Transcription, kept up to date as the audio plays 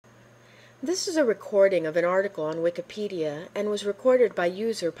This is a recording of an article on Wikipedia and was recorded by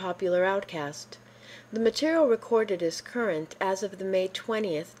user Popular Outcast. The material recorded is current as of the May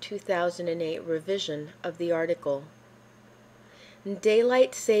 20th, 2008 revision of the article.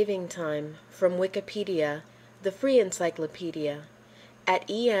 Daylight Saving Time from Wikipedia, the free encyclopedia, at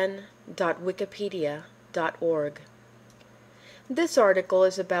en.wikipedia.org. This article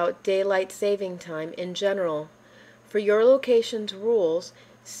is about daylight saving time in general. For your location's rules,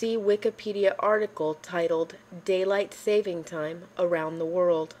 see Wikipedia article titled Daylight Saving Time Around the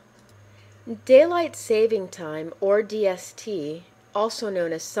World. Daylight Saving Time, or DST, also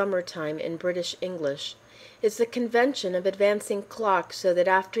known as summertime in British English, is the convention of advancing clocks so that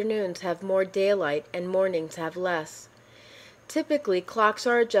afternoons have more daylight and mornings have less. Typically, clocks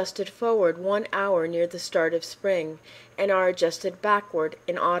are adjusted forward 1 hour near the start of spring and are adjusted backward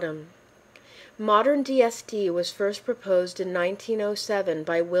in autumn. Modern DST was first proposed in 1907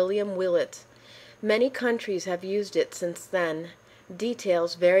 by William Willett. Many countries have used it since then.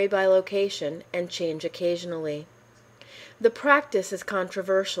 Details vary by location and change occasionally. The practice is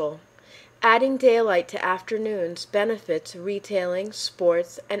controversial. Adding daylight to afternoons benefits retailing,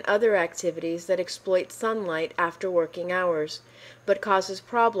 sports, and other activities that exploit sunlight after working hours, but causes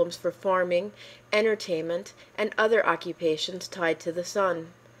problems for farming, entertainment, and other occupations tied to the sun.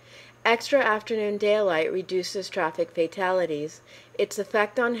 Extra afternoon daylight reduces traffic fatalities. Its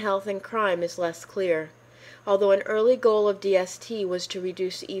effect on health and crime is less clear. Although an early goal of DST was to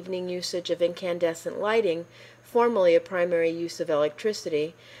reduce evening usage of incandescent lighting, formerly a primary use of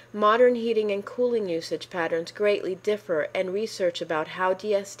electricity, modern heating and cooling usage patterns greatly differ, and research about how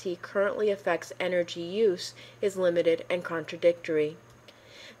DST currently affects energy use is limited and contradictory.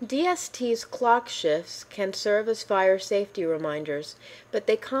 DST's clock shifts can serve as fire safety reminders, but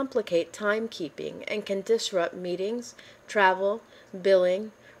they complicate timekeeping and can disrupt meetings, travel,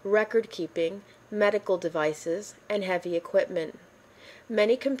 billing, record-keeping, medical devices, and heavy equipment.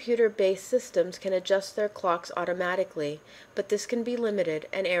 Many computer-based systems can adjust their clocks automatically, but this can be limited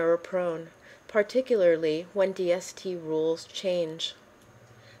and error-prone, particularly when DST rules change.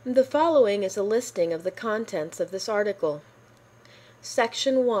 The following is a listing of the contents of this article.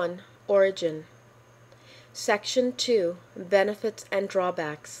 Section 1, Origin. Section 2, Benefits and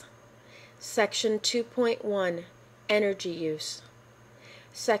Drawbacks. Section 2.1, Energy Use.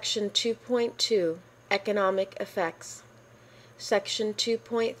 Section 2.2, Economic Effects. Section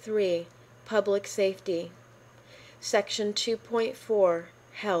 2.3, Public Safety. Section 2.4,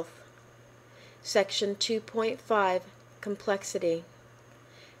 Health. Section 2.5, Complexity.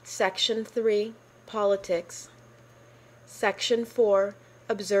 Section 3, Politics. Section 4,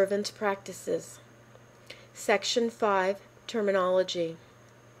 Observance Practices. Section 5, Terminology.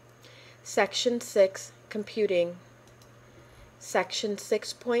 Section 6, Computing. Section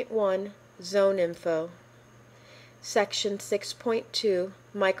 6.1, Zone Info. Section 6.2,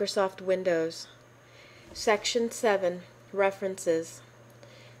 Microsoft Windows. Section 7, References.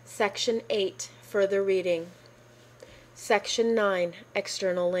 Section 8, Further Reading. Section 9,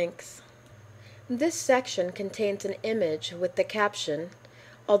 External Links. This section contains an image with the caption,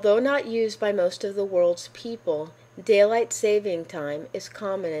 "Although not used by most of the world's people, daylight saving time is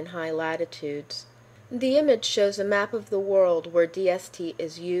common in high latitudes." The image shows a map of the world where DST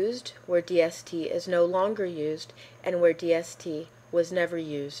is used, where DST is no longer used, and where DST was never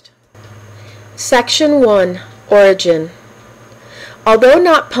used. Section 1, Origin. Although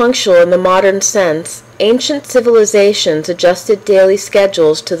not punctual in the modern sense, ancient civilizations adjusted daily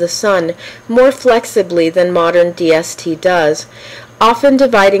schedules to the sun more flexibly than modern DST does, often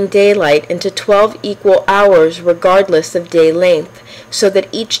dividing daylight into 12 equal hours regardless of day length, so that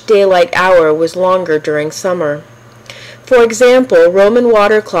each daylight hour was longer during summer. For example, Roman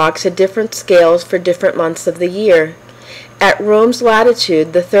water clocks had different scales for different months of the year. At Rome's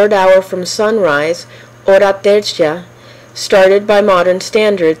latitude, the third hour from sunrise, ora tertia, started by modern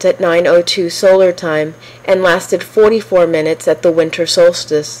standards at 9:02 solar time and lasted 44 minutes at the winter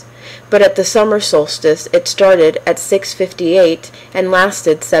solstice, but at the summer solstice it started at 6:58 and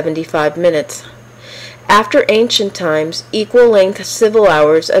lasted 75 minutes. After ancient times, equal-length civil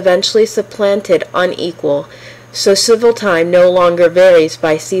hours eventually supplanted unequal, so civil time no longer varies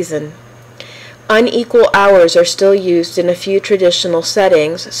by season. Unequal hours are still used in a few traditional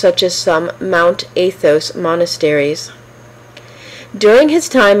settings, such as some Mount Athos monasteries. During his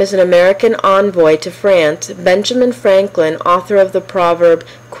time as an American envoy to France, Benjamin Franklin, author of the proverb,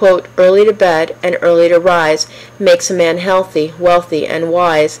 quote, "Early to bed and early to rise makes a man healthy, wealthy, and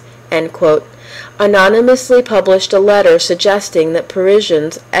wise," end quote, anonymously published a letter suggesting that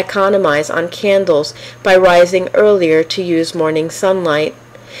Parisians economize on candles by rising earlier to use morning sunlight.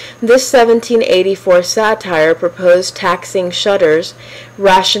 This 1784 satire proposed taxing shutters,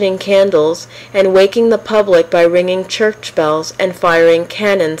 rationing candles, and waking the public by ringing church bells and firing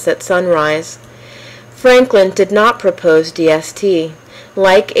cannons at sunrise. Franklin did not propose DST.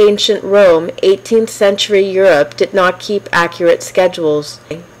 Like ancient Rome, 18th century Europe did not keep accurate schedules.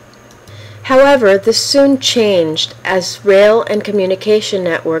 However, this soon changed as rail and communication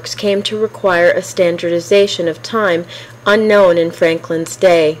networks came to require a standardization of time unknown in Franklin's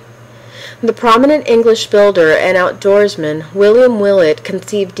day. The prominent English builder and outdoorsman William Willett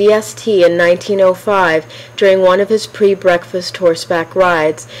conceived DST in 1905 during one of his pre-breakfast horseback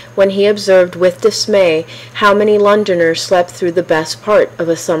rides, when he observed with dismay how many Londoners slept through the best part of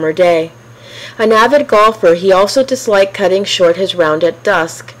a summer day. An avid golfer, he also disliked cutting short his round at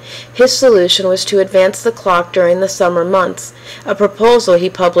dusk. His solution was to advance the clock during the summer months, a proposal he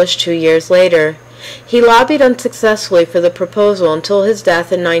published 2 years later. He lobbied unsuccessfully for the proposal until his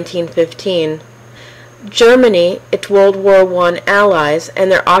death in 1915. Germany, its World War I allies,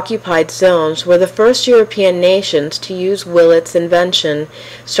 and their occupied zones were the first European nations to use Willett's invention,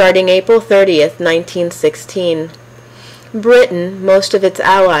 starting April 30th, 1916. Britain, most of its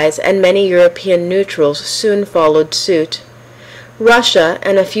allies, and many European neutrals soon followed suit. Russia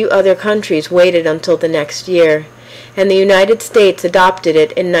and a few other countries waited until the next year, and the United States adopted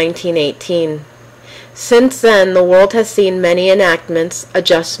it in 1918. Since then, the world has seen many enactments,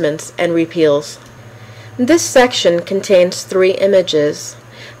 adjustments, and repeals. This section contains 3 images.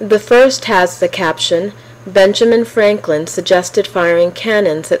 The first has the caption, "Benjamin Franklin suggested firing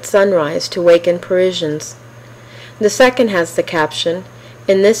cannons at sunrise to waken Parisians." The second has the caption,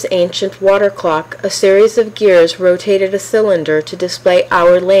 "In this ancient water clock, a series of gears rotated a cylinder to display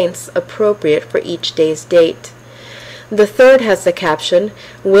hour lengths appropriate for each day's date." The third has the caption,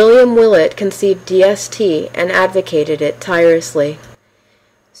 "William Willett conceived DST and advocated it tirelessly."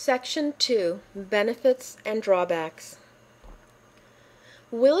 Section 2. Benefits and Drawbacks.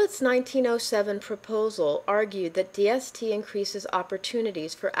 Willett's 1907 proposal argued that DST increases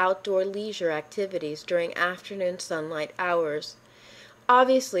opportunities for outdoor leisure activities during afternoon sunlight hours.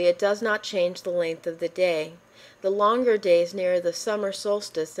 Obviously, it does not change the length of the day. The longer days near the summer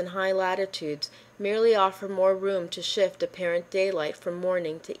solstice in high latitudes merely offer more room to shift apparent daylight from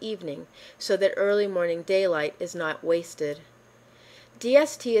morning to evening, so that early morning daylight is not wasted.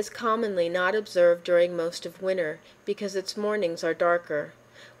 DST is commonly not observed during most of winter because its mornings are darker.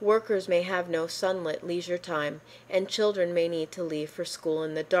 Workers may have no sunlit leisure time, and children may need to leave for school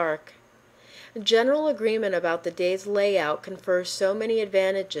in the dark. General agreement about the day's layout confers so many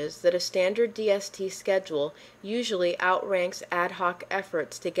advantages that a standard DST schedule usually outranks ad hoc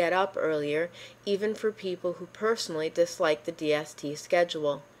efforts to get up earlier, even for people who personally dislike the DST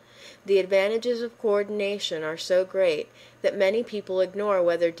schedule. The advantages of coordination are so great that many people ignore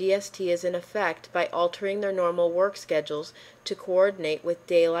whether DST is in effect by altering their normal work schedules to coordinate with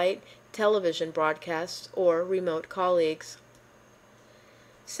daylight, television broadcasts, or remote colleagues.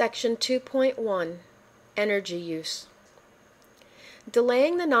 Section 2.1. Energy Use.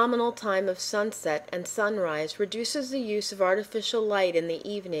 Delaying the nominal time of sunset and sunrise reduces the use of artificial light in the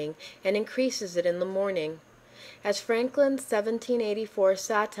evening and increases it in the morning. As Franklin's 1784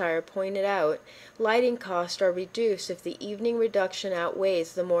 satire pointed out, lighting costs are reduced if the evening reduction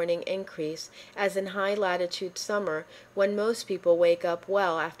outweighs the morning increase, as in high-latitude summer, when most people wake up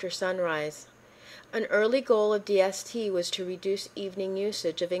well after sunrise. An early goal of DST was to reduce evening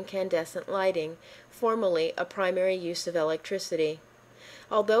usage of incandescent lighting, formerly a primary use of electricity.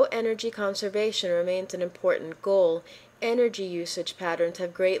 Although energy conservation remains an important goal, energy usage patterns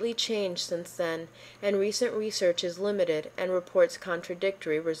have greatly changed since then, and recent research is limited and reports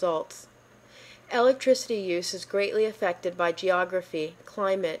contradictory results. Electricity use is greatly affected by geography,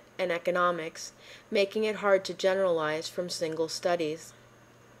 climate, and economics, making it hard to generalize from single studies.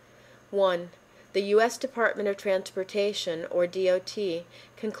 1. The U.S. Department of Transportation, or DOT,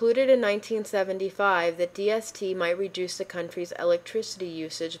 concluded in 1975 that DST might reduce the country's electricity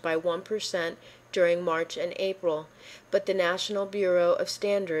usage by 1% during March and April, but the National Bureau of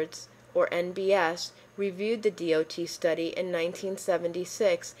Standards, or NBS, reviewed the DOT study in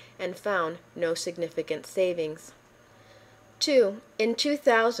 1976 and found no significant savings. 2. In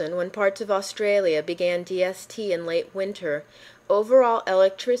 2000, when parts of Australia began DST in late winter, overall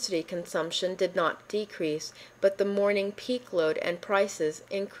electricity consumption did not decrease, but the morning peak load and prices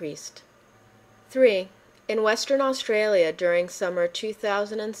increased. 3. In Western Australia during summer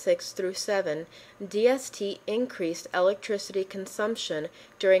 2006 through 7, DST increased electricity consumption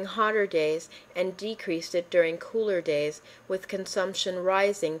during hotter days and decreased it during cooler days, with consumption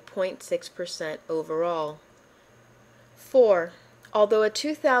rising 0.6% overall. 4. Although a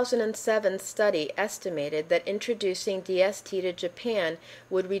 2007 study estimated that introducing DST to Japan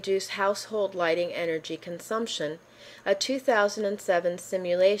would reduce household lighting energy consumption, a 2007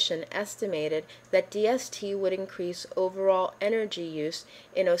 simulation estimated that DST would increase overall energy use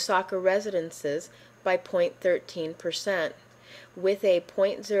in Osaka residences by 0.13%, with a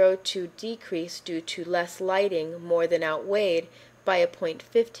 0.02 decrease due to less lighting more than outweighed by a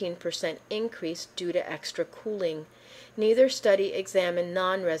 0.15% increase due to extra cooling. Neither study examined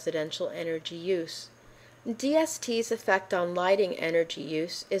non-residential energy use. DST's effect on lighting energy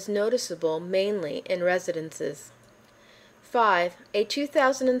use is noticeable mainly in residences. 5. A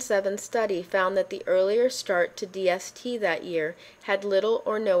 2007 study found that the earlier start to DST that year had little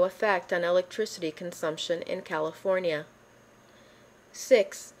or no effect on electricity consumption in California.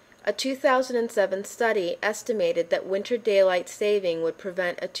 6. A 2007 study estimated that winter daylight saving would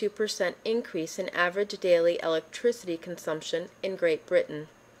prevent a 2% increase in average daily electricity consumption in Great Britain.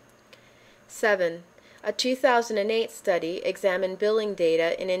 7. A 2008 study examined billing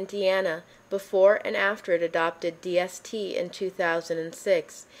data in Indiana before and after it adopted DST in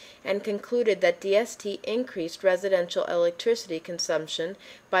 2006 and concluded that DST increased residential electricity consumption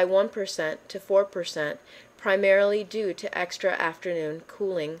by 1% to 4%, primarily due to extra afternoon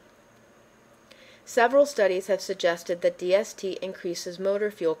cooling. Several studies have suggested that DST increases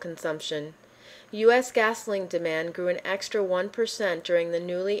motor fuel consumption. U.S. gasoline demand grew an extra 1% during the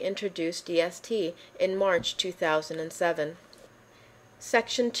newly introduced DST in March 2007.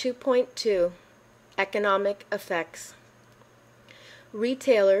 Section 2.2 Economic Effects.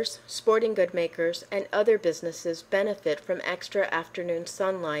 Retailers, sporting good makers, and other businesses benefit from extra afternoon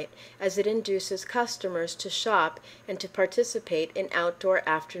sunlight as it induces customers to shop and to participate in outdoor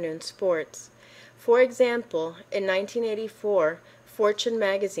afternoon sports. For example, in 1984, Fortune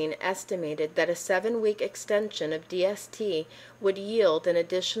magazine estimated that a 7-week extension of DST would yield an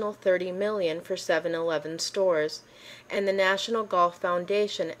additional $30 million for 7-Eleven stores, and the National Golf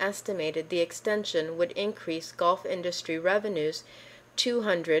Foundation estimated the extension would increase golf industry revenues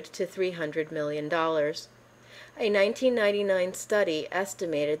 $200 to $300 million. A 1999 study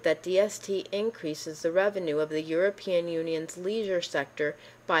estimated that DST increases the revenue of the European Union's leisure sector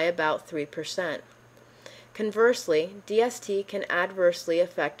by about 3%. Conversely, DST can adversely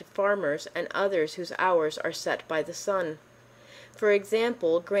affect farmers and others whose hours are set by the sun. For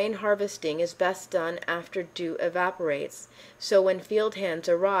example, grain harvesting is best done after dew evaporates, so when field hands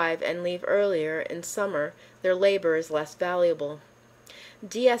arrive and leave earlier in summer, their labor is less valuable.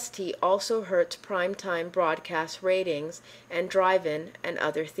 DST also hurts prime-time broadcast ratings and drive-in and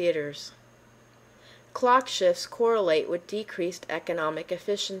other theaters. Clock shifts correlate with decreased economic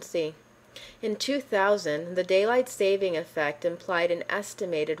efficiency. In 2000, the daylight saving effect implied an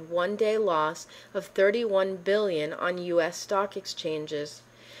estimated one-day loss of $31 billion on U.S. stock exchanges.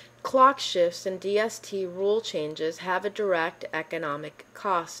 Clock shifts and DST rule changes have a direct economic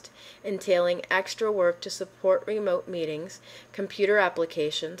cost, entailing extra work to support remote meetings, computer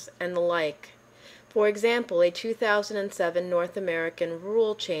applications, and the like. For example, a 2007 North American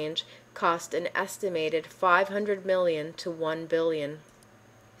rule change cost an estimated $500 million to $1 billion.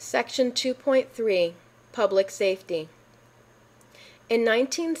 Section 2.3 Public Safety. In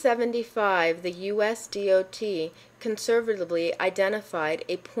 1975, the U.S. DOT conservatively identified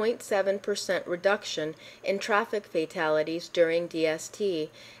a 0.7% reduction in traffic fatalities during DST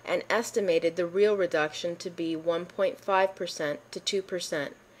and estimated the real reduction to be 1.5% to 2%.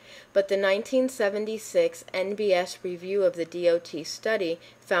 But the 1976 NBS review of the DOT study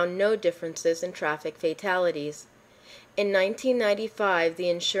found no differences in traffic fatalities. In 1995, the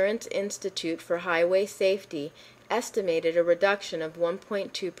Insurance Institute for Highway Safety estimated a reduction of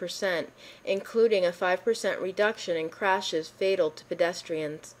 1.2%, including a 5% reduction in crashes fatal to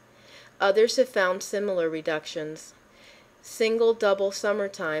pedestrians. Others have found similar reductions. Single-double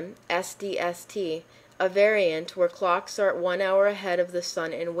summertime, SDST, a variant where clocks are 1 hour ahead of the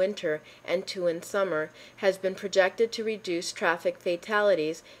sun in winter and 2 in summer, has been projected to reduce traffic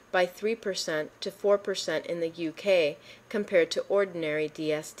fatalities by 3% to 4% in the UK compared to ordinary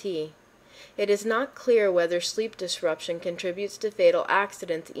DST. It is not clear whether sleep disruption contributes to fatal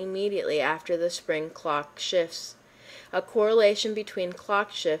accidents immediately after the spring clock shifts. A correlation between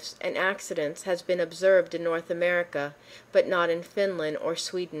clock shifts and accidents has been observed in North America, but not in Finland or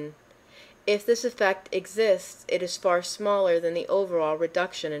Sweden. If this effect exists, it is far smaller than the overall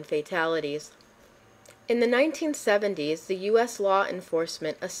reduction in fatalities. In the 1970s, the U.S. Law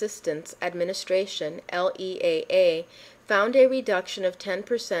Enforcement Assistance Administration, LEAA, found a reduction of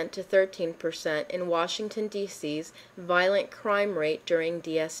 10% to 13% in Washington, D.C.'s violent crime rate during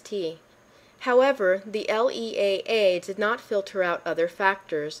DST. However, the LEAA did not filter out other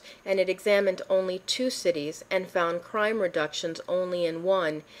factors, and it examined only 2 cities and found crime reductions only in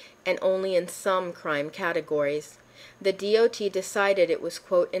one and only in some crime categories. The DOT decided it was,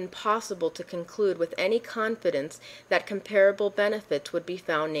 quote, impossible to conclude with any confidence that comparable benefits would be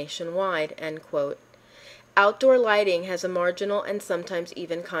found nationwide, end quote. Outdoor lighting has a marginal and sometimes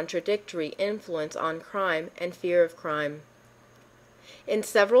even contradictory influence on crime and fear of crime. In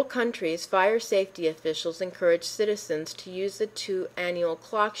several countries, fire safety officials encourage citizens to use the 2 annual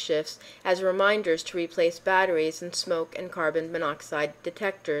clock shifts as reminders to replace batteries and smoke and carbon monoxide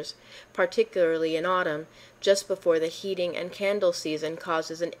detectors, particularly in autumn, just before the heating and candle season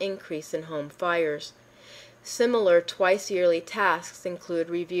causes an increase in home fires. Similar twice-yearly tasks include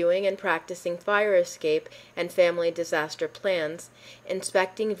reviewing and practicing fire escape and family disaster plans,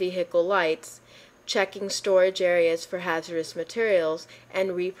 inspecting vehicle lights, checking storage areas for hazardous materials, and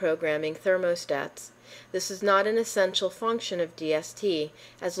reprogramming thermostats. This is not an essential function of DST,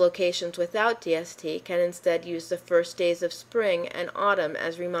 as locations without DST can instead use the first days of spring and autumn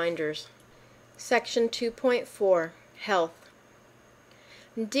as reminders. Section 2.4 Health.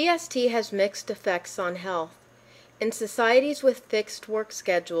 DST has mixed effects on health. In societies with fixed work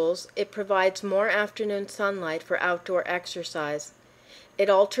schedules, it provides more afternoon sunlight for outdoor exercise. It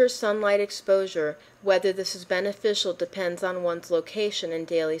alters sunlight exposure. Whether this is beneficial depends on one's location and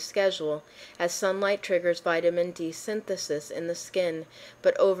daily schedule, as sunlight triggers vitamin D synthesis in the skin,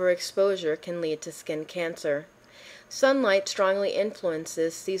 but overexposure can lead to skin cancer. Sunlight strongly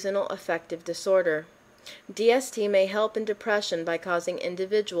influences seasonal affective disorder. DST may help in depression by causing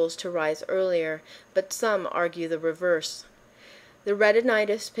individuals to rise earlier, but some argue the reverse. The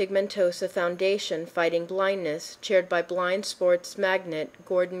Retinitis Pigmentosa Foundation Fighting Blindness, chaired by blind sports magnate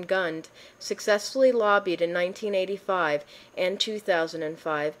Gordon Gund, successfully lobbied in 1985 and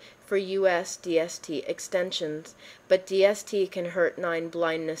 2005 for U.S. DST extensions, but DST can hurt 9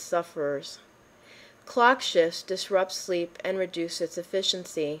 blindness sufferers. Clock shifts disrupt sleep and reduce its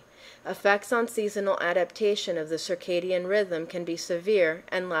efficiency. Effects on seasonal adaptation of the circadian rhythm can be severe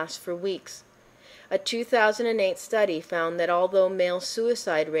and last for weeks. A 2008 study found that although male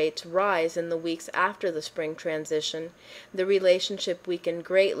suicide rates rise in the weeks after the spring transition, the relationship weakened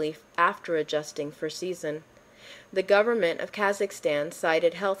greatly after adjusting for season. The government of Kazakhstan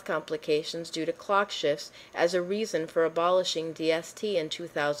cited health complications due to clock shifts as a reason for abolishing DST in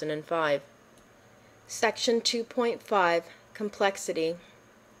 2005. Section 2.5 Complexity.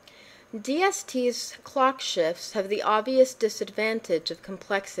 DST's clock shifts have the obvious disadvantage of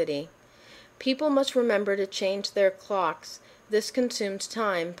complexity. People must remember to change their clocks. This consumes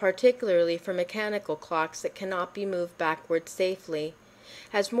time, particularly for mechanical clocks that cannot be moved backward safely.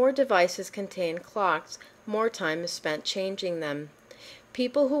 As more devices contain clocks, more time is spent changing them.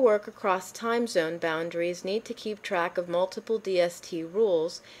 People who work across time zone boundaries need to keep track of multiple DST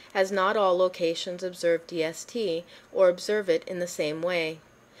rules, as not all locations observe DST or observe it in the same way.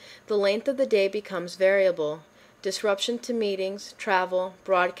 The length of the day becomes variable. Disruption to meetings, travel,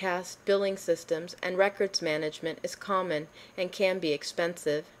 broadcast, billing systems, and records management is common and can be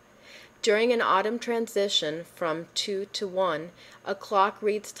expensive. During an autumn transition from 2 to 1, a clock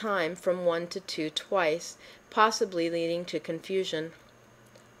reads time from 1 to 2 twice, possibly leading to confusion.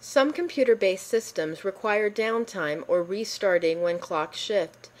 Some computer-based systems require downtime or restarting when clocks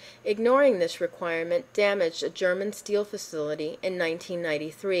shift. Ignoring this requirement damaged a German steel facility in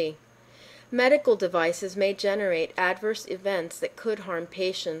 1993. Medical devices may generate adverse events that could harm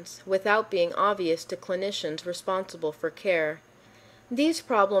patients without being obvious to clinicians responsible for care. These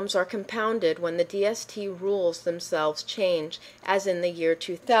problems are compounded when the DST rules themselves change, as in the year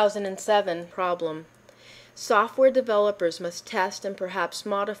 2007 problem. Software developers must test and perhaps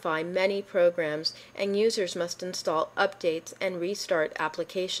modify many programs, and users must install updates and restart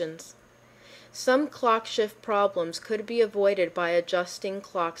applications. Some clock shift problems could be avoided by adjusting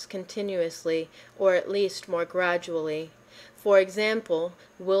clocks continuously, or at least more gradually. For example,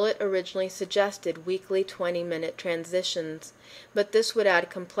 Willett originally suggested weekly 20-minute transitions, but this would add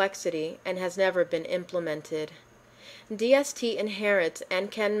complexity and has never been implemented. DST inherits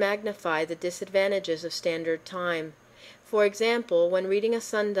and can magnify the disadvantages of standard time. For example, when reading a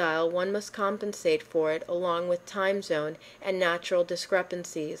sundial, one must compensate for it along with time zone and natural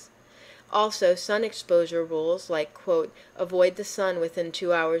discrepancies. Also, sun exposure rules like, quote, avoid the sun within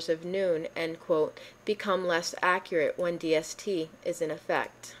 2 hours of noon, end quote, become less accurate when DST is in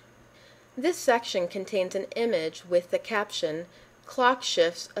effect. This section contains an image with the caption, Clock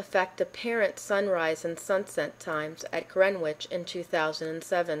shifts affect apparent sunrise and sunset times at Greenwich in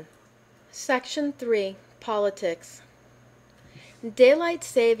 2007. Section 3. Politics. Daylight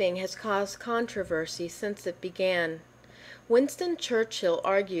saving has caused controversy since it began. Winston Churchill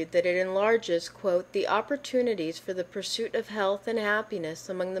argued that it enlarges, quote, "the opportunities for the pursuit of health and happiness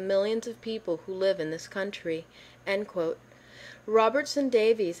among the millions of people who live in this country," end quote. Robertson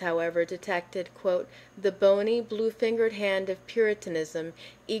Davies, however, detected, quote, "the bony, blue-fingered hand of Puritanism,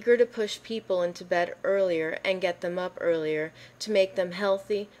 eager to push people into bed earlier and get them up earlier, to make them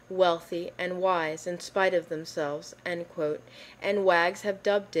healthy, wealthy, and wise in spite of themselves," end quote, and wags have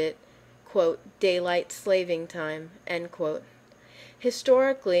dubbed it, quote, "daylight slaving time," end quote.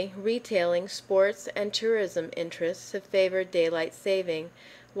 Historically, retailing, sports, and tourism interests have favored daylight saving,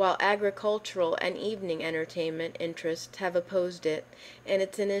 while agricultural and evening entertainment interests have opposed it, and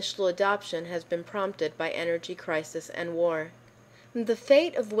its initial adoption has been prompted by energy crisis and war. The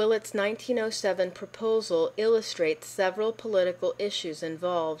fate of Willett's 1907 proposal illustrates several political issues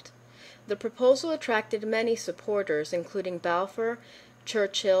involved. The proposal attracted many supporters, including Balfour,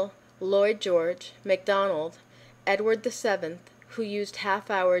 Churchill, Lloyd George, MacDonald, Edward VII, who used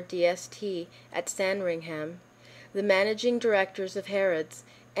half-hour DST at Sandringham, the managing directors of Harrods,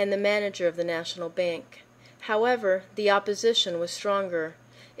 and the manager of the National Bank. However, the opposition was stronger.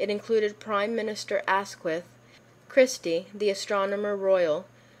 It included Prime Minister Asquith, Christie, the Astronomer Royal,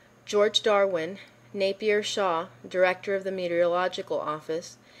 George Darwin, Napier Shaw, director of the Meteorological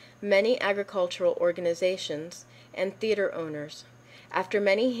Office, many agricultural organizations, and theater owners. After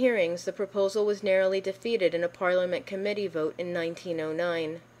many hearings, the proposal was narrowly defeated in a Parliament committee vote in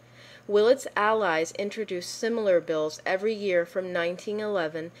 1909. Willett's allies introduced similar bills every year from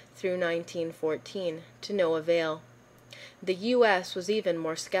 1911 through 1914, to no avail. The U.S. was even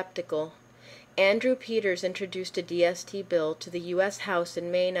more skeptical. Andrew Peters introduced a DST bill to the U.S. House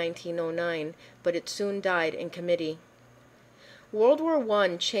in May 1909, but it soon died in committee. World War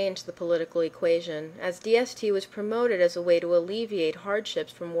I changed the political equation, as DST was promoted as a way to alleviate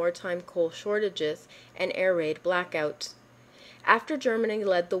hardships from wartime coal shortages and air raid blackouts. After Germany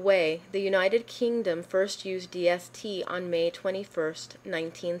led the way, the United Kingdom first used DST on May 21,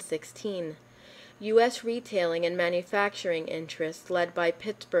 1916. U.S. retailing and manufacturing interests, led by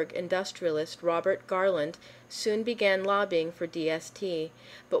Pittsburgh industrialist Robert Garland, soon began lobbying for DST,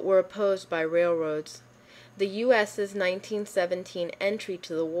 but were opposed by railroads. The U.S.'s 1917 entry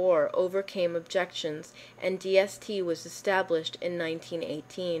to the war overcame objections, and DST was established in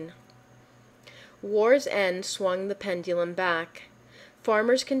 1918. War's end swung the pendulum back.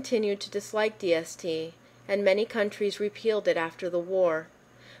 Farmers continued to dislike DST, and many countries repealed it after the war.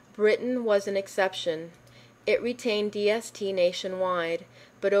 Britain was an exception. It retained DST nationwide,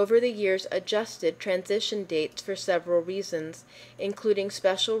 but over the years adjusted transition dates for several reasons, including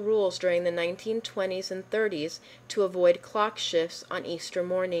special rules during the 1920s and 30s to avoid clock shifts on Easter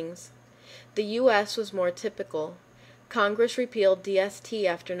mornings. The U.S. was more typical. Congress repealed DST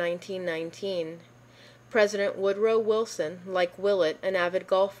after 1919. President Woodrow Wilson, like Willett, an avid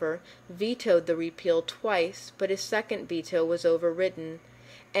golfer, vetoed the repeal twice, but his second veto was overridden,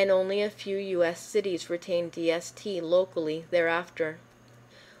 and only a few U.S. cities retained DST locally thereafter.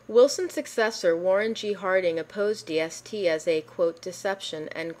 Wilson's successor, Warren G. Harding, opposed DST as a, quote, "deception,"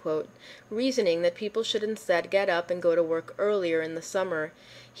 end quote, reasoning that people should instead get up and go to work earlier in the summer.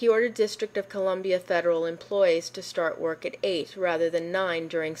 He ordered District of Columbia federal employees to start work at 8 rather than 9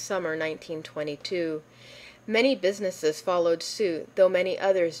 during summer 1922. Many businesses followed suit, though many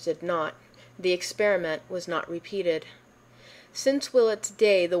others did not. The experiment was not repeated. Since Willett's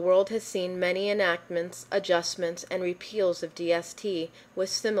day, the world has seen many enactments, adjustments, and repeals of DST, with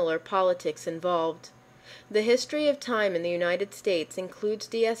similar politics involved. The history of time in the United States includes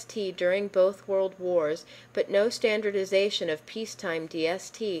DST during both world wars, but no standardization of peacetime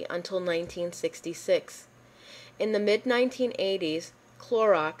DST until 1966. In the mid-1980s,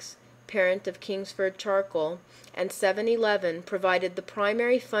 Clorox, parent of Kingsford Charcoal, and 7-Eleven provided the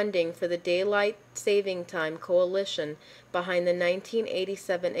primary funding for the Daylight Saving Time Coalition behind the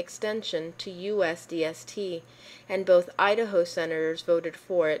 1987 extension to U.S. DST, and both Idaho senators voted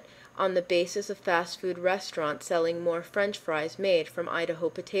for it on the basis of fast food restaurants selling more French fries made from Idaho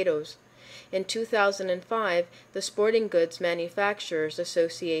potatoes. In 2005, the Sporting Goods Manufacturers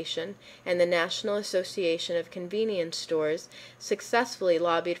Association and the National Association of Convenience Stores successfully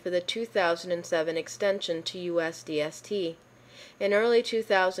lobbied for the 2007 extension to U.S. DST. In early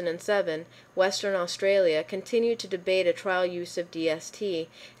 2007, Western Australia continued to debate a trial use of DST,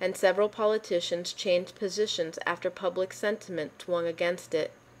 and several politicians changed positions after public sentiment swung against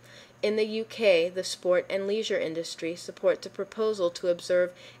it. In the UK, the sport and leisure industry supports a proposal to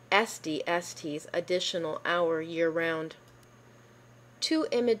observe SDST's additional hour year-round. Two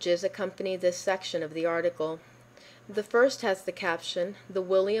images accompany this section of the article. The first has the caption, "The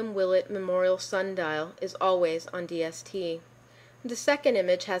William Willett Memorial Sundial is always on DST." The second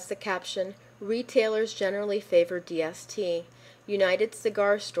image has the caption, "Retailers generally favor DST. United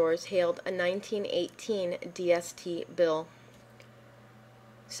Cigar Stores hailed a 1918 DST bill."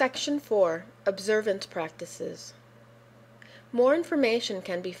 Section 4. Observance Practices. More information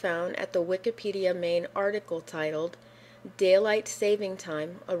can be found at the Wikipedia main article titled, "Daylight Saving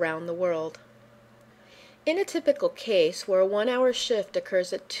Time Around the World." In a typical case where a 1-hour shift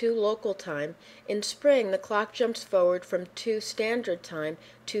occurs at 2 local time, in spring the clock jumps forward from 2 standard time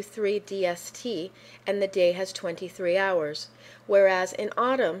to 3 DST and the day has 23 hours, whereas in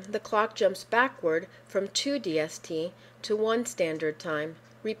autumn the clock jumps backward from 2 DST to 1 standard time,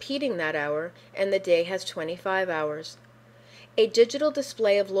 repeating that hour, and the day has 25 hours. A digital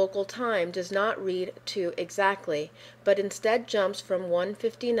display of local time does not read 2 exactly, but instead jumps from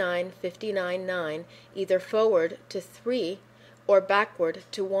 1:59:59:9 either forward to 3 or backward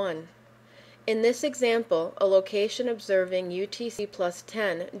to 1. In this example, a location observing UTC plus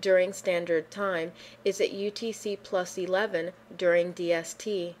 10 during standard time is at UTC plus 11 during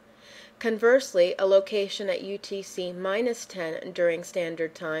DST. Conversely, a location at UTC minus 10 during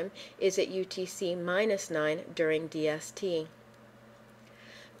standard time is at UTC minus 9 during DST.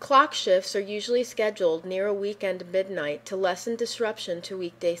 Clock shifts are usually scheduled near a weekend midnight to lessen disruption to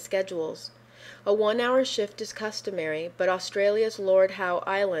weekday schedules. A 1-hour shift is customary, but Australia's Lord Howe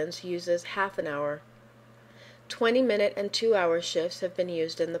Islands uses half an hour. 20-minute and 2-hour shifts have been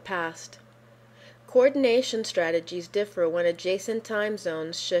used in the past. Coordination strategies differ when adjacent time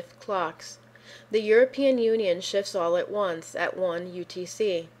zones shift clocks. The European Union shifts all at once at 1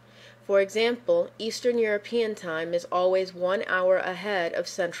 UTC. For example, Eastern European Time is always 1 hour ahead of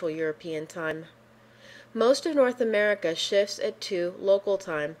Central European Time. Most of North America shifts at 2 local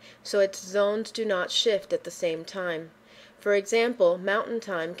time, so its zones do not shift at the same time. For example, Mountain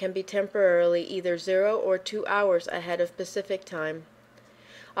Time can be temporarily either 0 or 2 hours ahead of Pacific Time.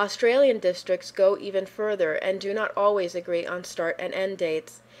 Australian districts go even further and do not always agree on start and end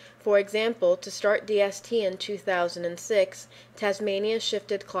dates. For example, to start DST in 2006, Tasmania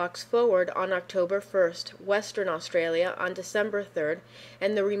shifted clocks forward on October 1st, Western Australia on December 3rd,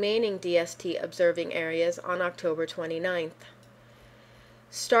 and the remaining DST observing areas on October 29th.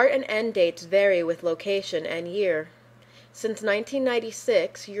 Start and end dates vary with location and year. Since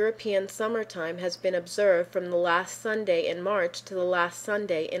 1996, European summertime has been observed from the last Sunday in March to the last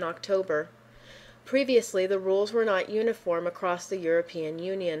Sunday in October. Previously, the rules were not uniform across the European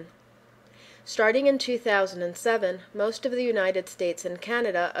Union. Starting in 2007, most of the United States and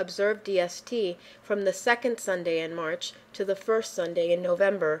Canada observed DST from the second Sunday in March to the first Sunday in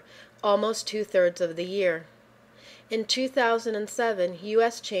November, almost 2/3 of the year. In 2007,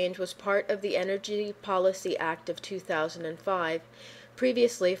 U.S. change was part of the Energy Policy Act of 2005.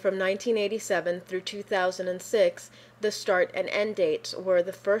 Previously, from 1987 through 2006, the start and end dates were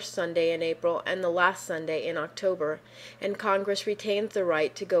the first Sunday in April and the last Sunday in October, and Congress retains the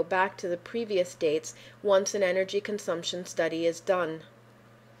right to go back to the previous dates once an energy consumption study is done.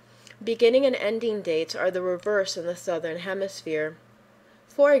 Beginning and ending dates are the reverse in the Southern Hemisphere.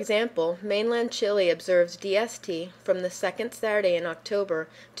 For example, mainland Chile observes DST from the second Saturday in October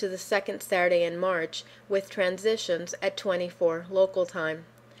to the second Saturday in March, with transitions at 24 local time.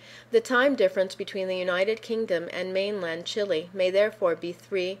 The time difference between the United Kingdom and mainland Chile may therefore be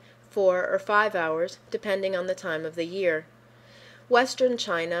 3, 4, or 5 hours, depending on the time of the year. Western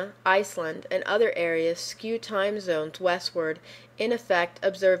China, Iceland, and other areas skew time zones westward, in effect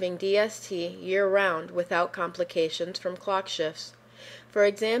observing DST year-round without complications from clock shifts. For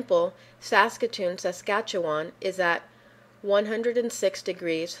example, Saskatoon, Saskatchewan is at 106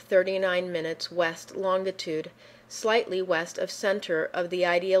 degrees 39 minutes west longitude, slightly west of center of the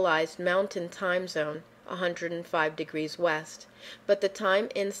idealized mountain time zone, 105 degrees west, but the time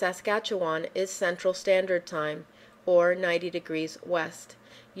in Saskatchewan is Central Standard Time, or 90 degrees west,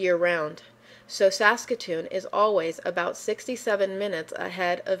 year-round. So Saskatoon is always about 67 minutes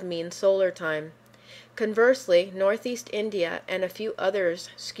ahead of mean solar time. Conversely, Northeast India and a few others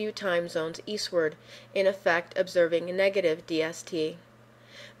skew time zones eastward, in effect observing negative DST.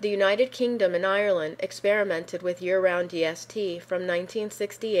 The United Kingdom and Ireland experimented with year-round DST from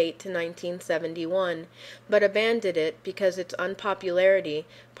 1968 to 1971, but abandoned it because of its unpopularity,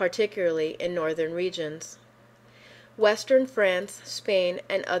 particularly in northern regions. Western France, Spain,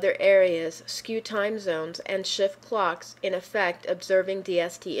 and other areas skew time zones and shift clocks, in effect observing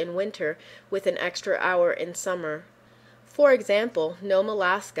DST in winter with an extra hour in summer. For example, Nome,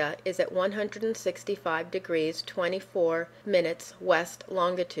 Alaska is at 165 degrees 24 minutes west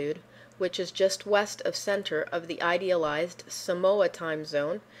longitude, which is just west of center of the idealized Samoa time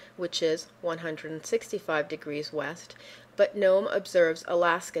zone, which is 165 degrees west, but Nome observes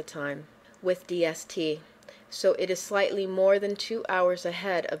Alaska time with DST, so it is slightly more than 2 hours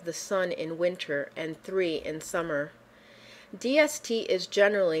ahead of the sun in winter and 3 in summer. DST is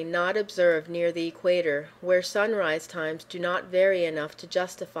generally not observed near the equator, where sunrise times do not vary enough to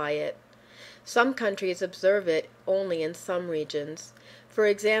justify it. Some countries observe it only in some regions. For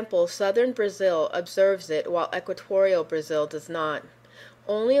example, southern Brazil observes it while equatorial Brazil does not.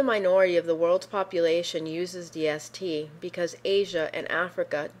 Only a minority of the world's population uses DST because Asia and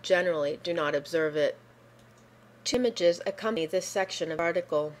Africa generally do not observe it. 2 images accompany this section of the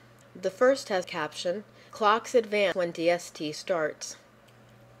article. The first has the caption, "Clocks advance when DST starts."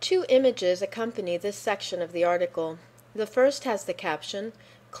 2 images accompany this section of the article. The first has the caption,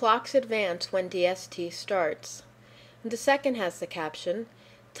 "Clocks advance when DST starts." The second has the caption,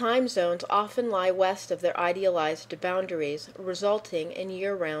 "Time zones often lie west of their idealized boundaries, resulting in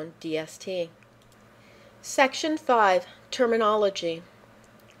year-round DST." Section 5. Terminology.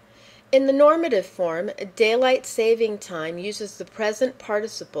 In the normative form, daylight saving time uses the present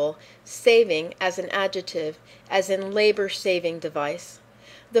participle saving as an adjective, as in labor-saving device.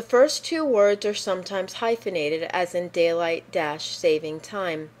 The first 2 words are sometimes hyphenated, as in daylight-saving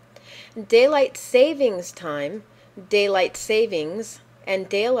time. Daylight savings time, daylight savings, and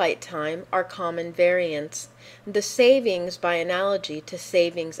daylight time are common variants, the savings by analogy to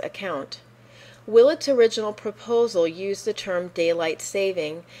savings account. Willett's original proposal used the term daylight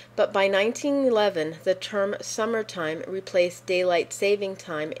saving, but by 1911 the term summertime replaced daylight saving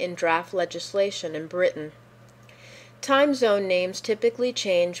time in draft legislation in Britain. Time zone names typically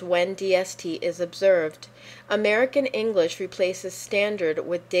change when DST is observed. American English replaces standard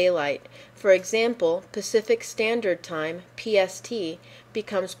with daylight. For example, Pacific Standard Time, PST,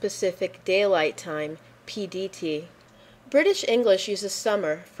 becomes Pacific Daylight Time, PDT. British English uses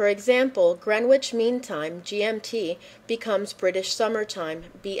summer. For example, Greenwich Mean Time, GMT, becomes British Summer Time,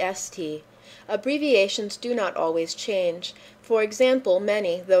 BST. Abbreviations do not always change. For example,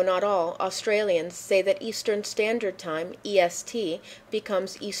 many, though not all, Australians say that Eastern Standard Time, EST,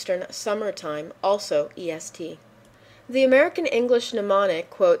 becomes Eastern Summer Time, also EST. The American English mnemonic,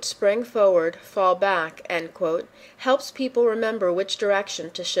 quote, "spring forward, fall back," end quote, helps people remember which direction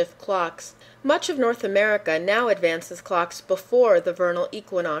to shift clocks. Much of North America now advances clocks before the vernal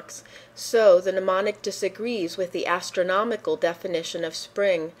equinox, so the mnemonic disagrees with the astronomical definition of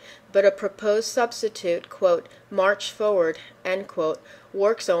spring, but a proposed substitute, quote, "march forward," end quote,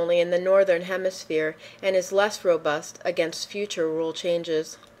 works only in the northern hemisphere and is less robust against future rule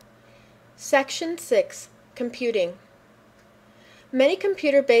changes. Section 6. Computing. Many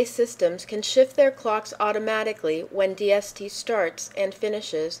computer-based systems can shift their clocks automatically when DST starts and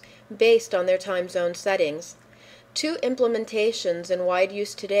finishes based on their time zone settings. 2 implementations in wide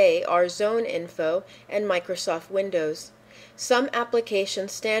use today are Zone Info and Microsoft Windows. Some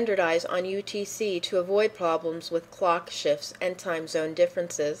applications standardize on UTC to avoid problems with clock shifts and time zone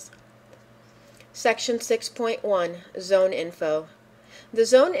differences. Section 6.1. Zone Info. The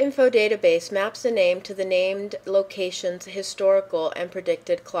Zone Info database maps a name to the named location's historical and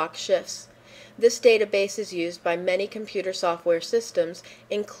predicted clock shifts. This database is used by many computer software systems,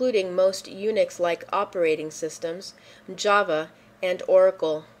 including most Unix-like operating systems, Java, and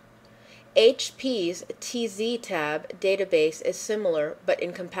Oracle. HP's TZ-Tab database is similar but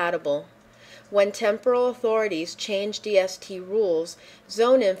incompatible. When temporal authorities change DST rules,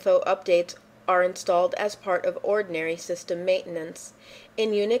 Zone Info updates are installed as part of ordinary system maintenance.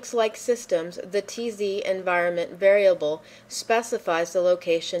 In Unix-like systems, the TZ environment variable specifies the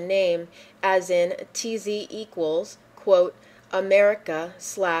location name, as in TZ equals, quote,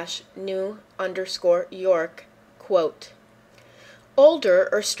 America/new_York, quote. Older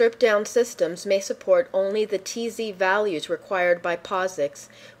or stripped-down systems may support only the TZ values required by POSIX,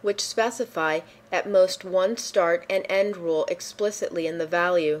 which specify at most one start and end rule explicitly in the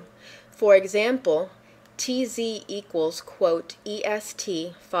value. For example, TZ equals, quote,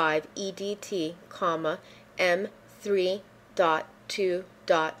 EST5 EDT,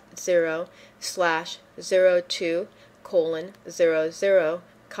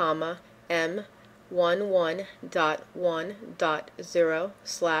 M3.2.0/02:00,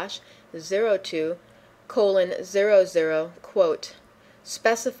 M11.1.0/02:00, quote,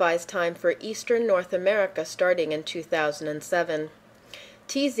 specifies time for Eastern North America starting in 2007.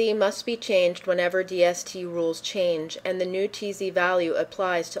 TZ must be changed whenever DST rules change, and the new TZ value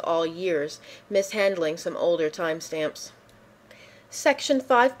applies to all years, mishandling some older timestamps. Section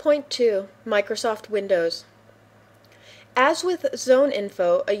 5.2. Microsoft Windows. As with Zone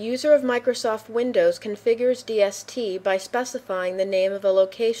Info, a user of Microsoft Windows configures DST by specifying the name of a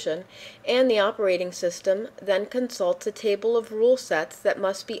location, and the operating system then consults a table of rule sets that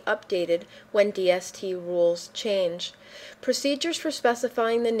must be updated when DST rules change. Procedures for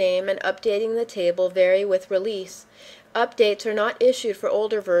specifying the name and updating the table vary with release. Updates are not issued for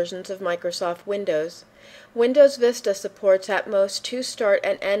older versions of Microsoft Windows. Windows Vista supports at most 2 start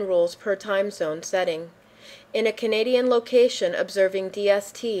and end rules per time zone setting. In a Canadian location observing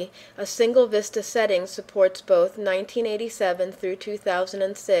DST, a single Vista setting supports both 1987 through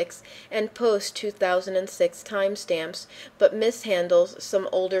 2006 and post-2006 timestamps, but mishandles some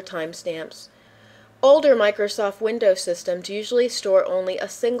older timestamps. Older Microsoft Windows systems usually store only a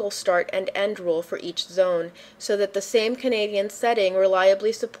single start and end rule for each zone, so that the same Canadian setting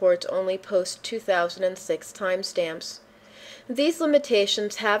reliably supports only post-2006 timestamps. These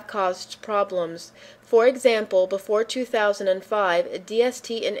limitations have caused problems. For example, before 2005,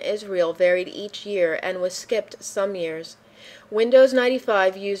 DST in Israel varied each year and was skipped some years. Windows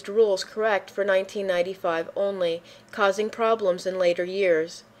 95 used rules correct for 1995 only, causing problems in later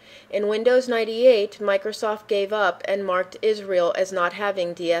years. In Windows 98, Microsoft gave up and marked Israel as not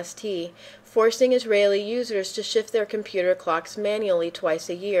having DST, forcing Israeli users to shift their computer clocks manually twice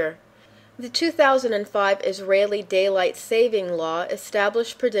a year. The 2005 Israeli Daylight Saving Law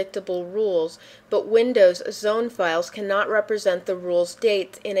established predictable rules, but Windows zone files cannot represent the rule's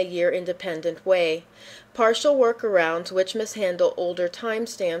dates in a year-independent way. Partial workarounds which mishandle older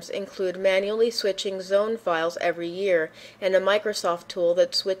timestamps include manually switching zone files every year and a Microsoft tool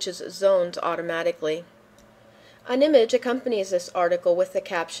that switches zones automatically. An image accompanies this article with the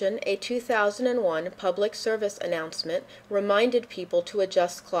caption, "A 2001 public service announcement reminded people to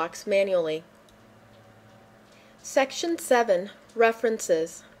adjust clocks manually." Section 7.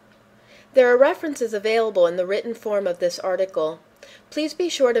 References. There are references available in the written form of this article. Please be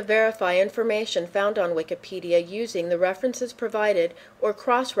sure to verify information found on Wikipedia using the references provided or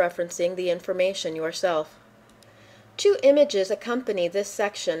cross-referencing the information yourself. 2 images accompany this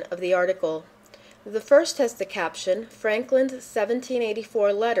section of the article. The first has the caption, "Franklin's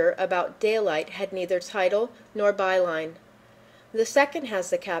 1784 letter about daylight had neither title nor byline." The second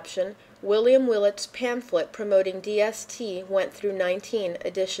has the caption, "William Willett's pamphlet promoting DST went through 19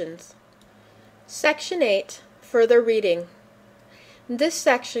 editions." Section 8. Further reading. This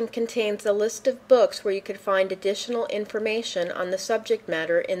section contains a list of books where you could find additional information on the subject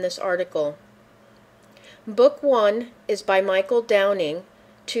matter in this article. Book 1 is by Michael Downing,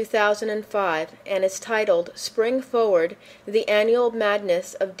 2005, and is titled Spring Forward, The Annual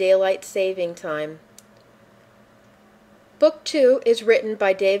Madness of Daylight Saving Time. Book 2 is written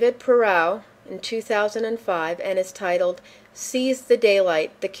by David Perau in 2005 and is titled Seize the Daylight,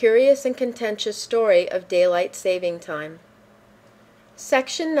 The Curious and Contentious Story of Daylight Saving Time.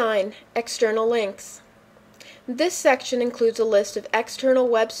 Section 9. External Links. This section includes a list of external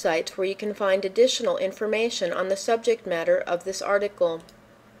websites where you can find additional information on the subject matter of this article.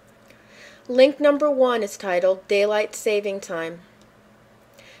 Link number 1 is titled Daylight Saving Time.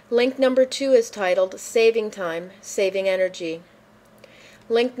 Link number 2 is titled Saving Time, Saving Energy.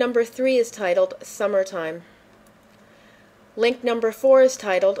 Link number 3 is titled Summertime. Link number 4 is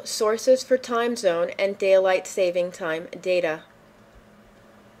titled Sources for Time Zone and Daylight Saving Time Data.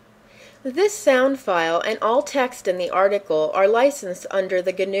 This sound file and all text in the article are licensed under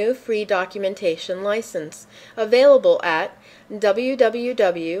the GNU Free Documentation License, available at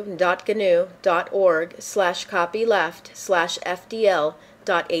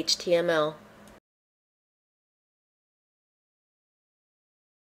www.gnu.org/copyleft/fdl.html.